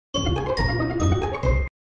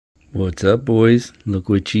What's up, boys? Look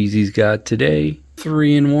what Cheezy's got today.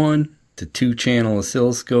 3-in-1. It's a 2-channel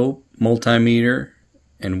oscilloscope, multimeter,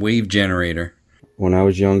 and wave generator. When I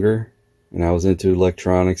was younger and I was into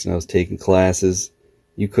electronics and I was taking classes,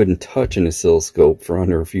 you couldn't touch an oscilloscope for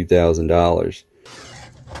under a few $1,000s.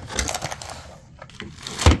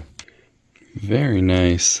 Very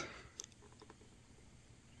nice.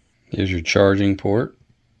 Here's your charging port.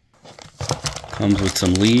 Comes with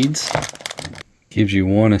some leads. Gives you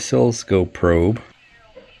one oscilloscope probe,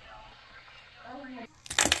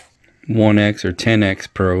 1x or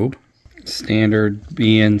 10x probe, standard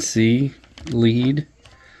BNC lead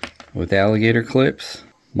with alligator clips,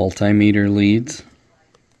 multimeter leads,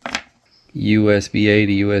 USB-A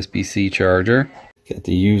to USB-C charger. Got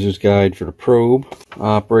the user's guide for the probe,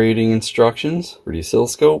 operating instructions for the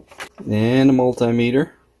oscilloscope, and a multimeter,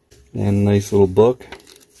 and a nice little book.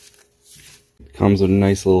 Comes with a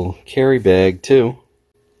nice little carry bag too.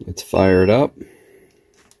 Let's fire it up.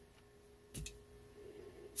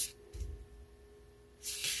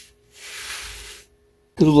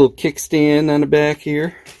 There's a little kickstand on the back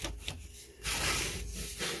here.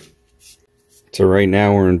 So right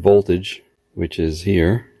now we're in voltage, which is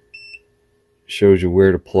here. Shows you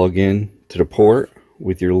where to plug in to the port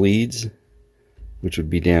with your leads, which would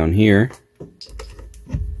be down here.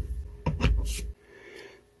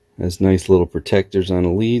 Has nice little protectors on the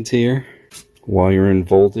leads here. While you're in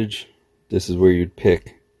voltage, this is where you'd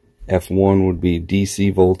pick. F1 would be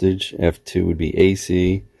DC voltage, F2 would be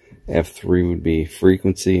AC, F3 would be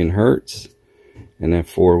frequency in hertz, and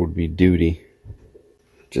F4 would be duty.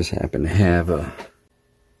 Just happen to have a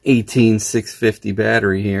 18650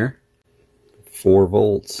 battery here. 4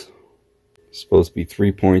 volts. Supposed to be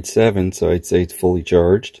 3.7, so I'd say it's fully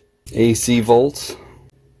charged. AC volts.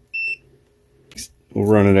 We'll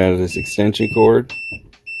run it out of this extension cord.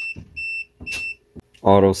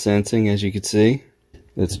 Auto sensing, as you can see.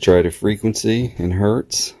 Let's try the frequency in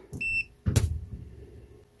hertz.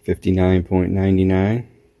 59.99.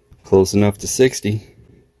 Close enough to 60.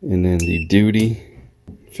 And then the duty,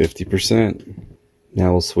 50%.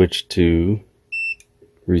 Now we'll switch to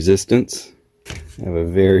resistance. I have a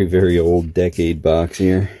very, very old decade box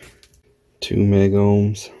here. 2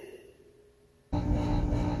 megohms.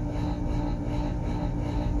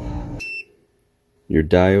 Your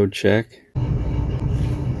diode check, and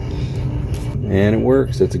it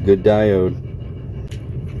works. It's a good diode.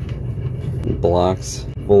 It blocks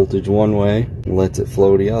voltage one way, lets it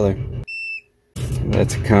flow the other.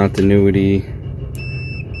 That's continuity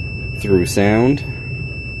through sound.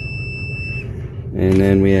 And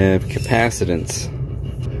then we have capacitance.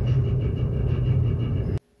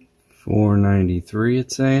 493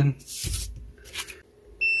 it's saying.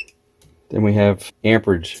 Then we have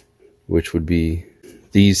amperage, which would be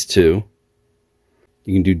these two.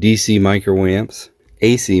 You can do DC microamps,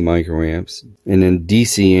 AC microamps, and then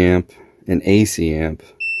DC amp and AC amp,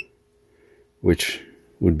 which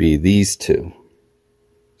would be these two.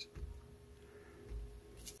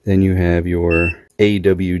 Then you have your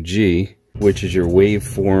AWG, which is your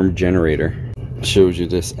waveform generator. It shows you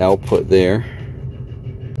this output there.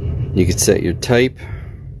 You can set your type.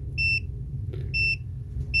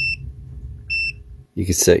 You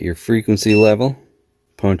can set your frequency level.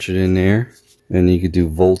 Punch it in there, and you could do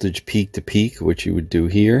voltage peak to peak, which you would do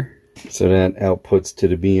here. So that outputs to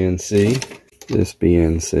the BNC, this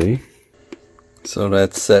BNC. So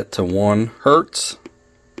that's set to 1 hertz.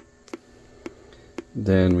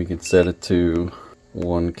 Then we can set it to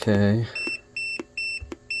 1K.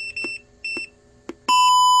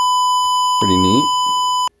 Pretty neat.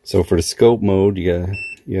 So for the scope mode, you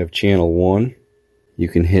have channel 1. You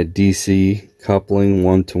can hit DC coupling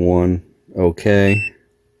 1-to-1, OK.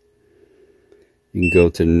 You can go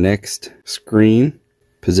to the next screen,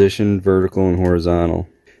 position, vertical, and horizontal.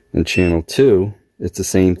 And channel 2, it's the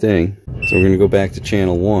same thing. So we're going to go back to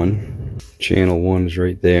channel 1. Channel 1 is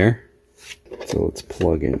right there. So let's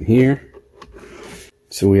plug in here.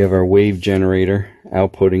 So we have our wave generator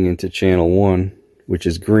outputting into channel 1, which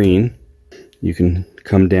is green. You can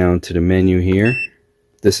come down to the menu here.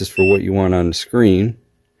 This is for what you want on the screen.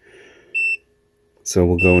 So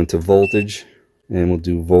we'll go into voltage, and we'll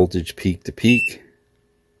do voltage peak to peak,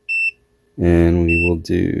 and we will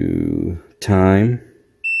do time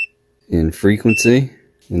and frequency,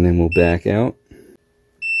 and then we'll back out,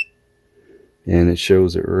 and it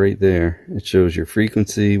shows it right there. It shows your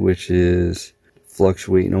frequency, which is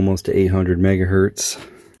fluctuating almost to 800 megahertz,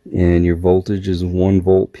 and your voltage is 1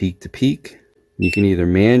 volt peak to peak. You can either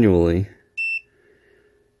manually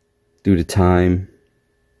do the time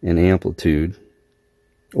and amplitude,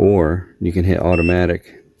 or you can hit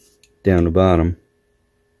automatic down the bottom.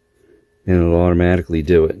 and it'll automatically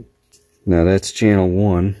do it. Now that's channel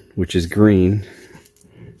 1, which is green.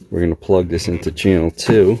 We're going to plug this into channel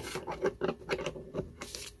 2.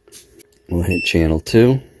 We'll hit channel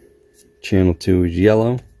 2. Channel 2 is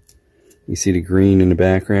yellow. You see the green in the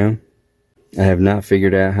background. I have not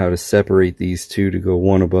figured out how to separate these two to go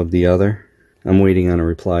one above the other. I'm waiting on a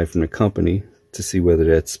reply from the company to see whether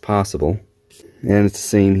that's possible. And it's the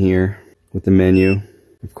same here with the menu.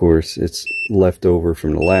 Of course, it's left over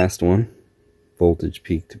from the last one. Voltage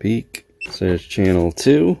peak to peak. So there's channel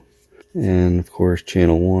 2. And of course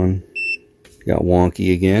channel 1 got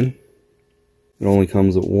wonky again. It only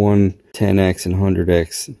comes with one 10x and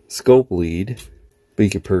 100x scope lead. But you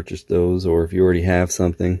can purchase those, or if you already have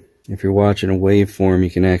something. If you're watching a waveform, you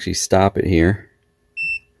can actually stop it here.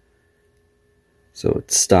 So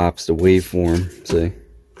it stops the waveform, see?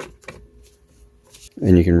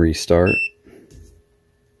 And you can restart.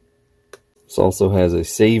 This also has a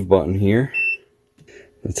save button here.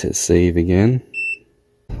 Let's hit save again.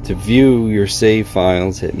 To view your save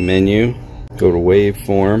files, hit menu, go to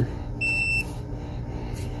waveform,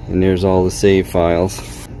 and there's all the save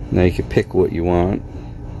files. Now you can pick what you want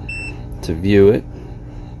to view it.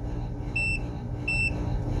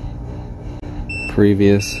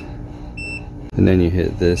 Previous, and then you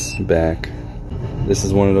hit this back. This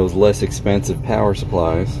is one of those less expensive power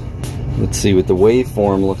supplies. Let's see what the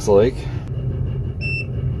waveform looks like.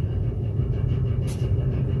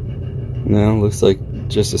 No, looks like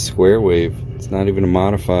just a square wave. It's not even a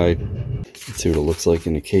modified. Let's see what it looks like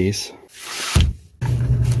in the case.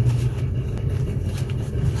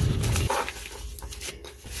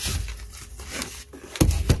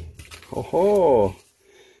 Oh,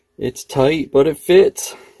 it's tight, but it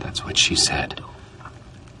fits. That's what she said.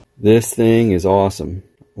 This thing is awesome.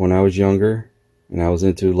 When I was younger and I was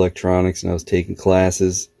into electronics and I was taking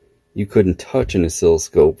classes, you couldn't touch an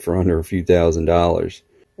oscilloscope for under a few $1,000s.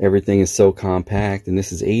 Everything is so compact, and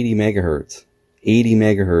this is 80 megahertz. 80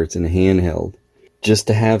 megahertz in a handheld. Just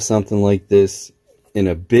to have something like this in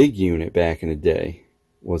a big unit back in the day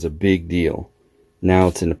was a big deal. Now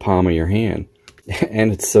it's in the palm of your hand.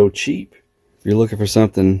 And it's so cheap. If you're looking for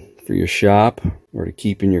something for your shop or to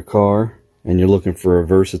keep in your car, and you're looking for a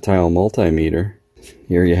versatile multimeter,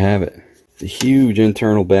 here you have it. The huge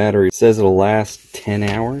internal battery. It says it'll last 10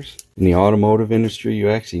 hours. In the automotive industry, you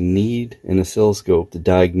actually need an oscilloscope to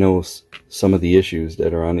diagnose some of the issues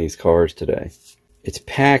that are on these cars today. It's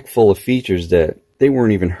packed full of features that they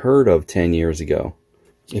weren't even heard of 10 years ago.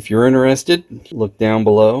 If you're interested, look down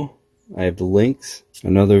below. I have the links.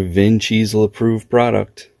 Another MotoCheez approved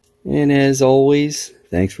product. And as always,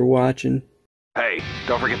 thanks for watching. Hey,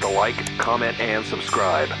 don't forget to like, comment, and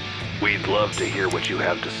subscribe. We'd love to hear what you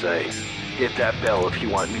have to say. Hit that bell if you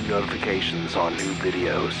want new notifications on new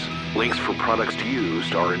videos. Links for products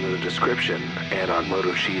used are in the description and on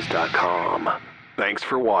MotoCheez.com. Thanks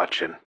for watching.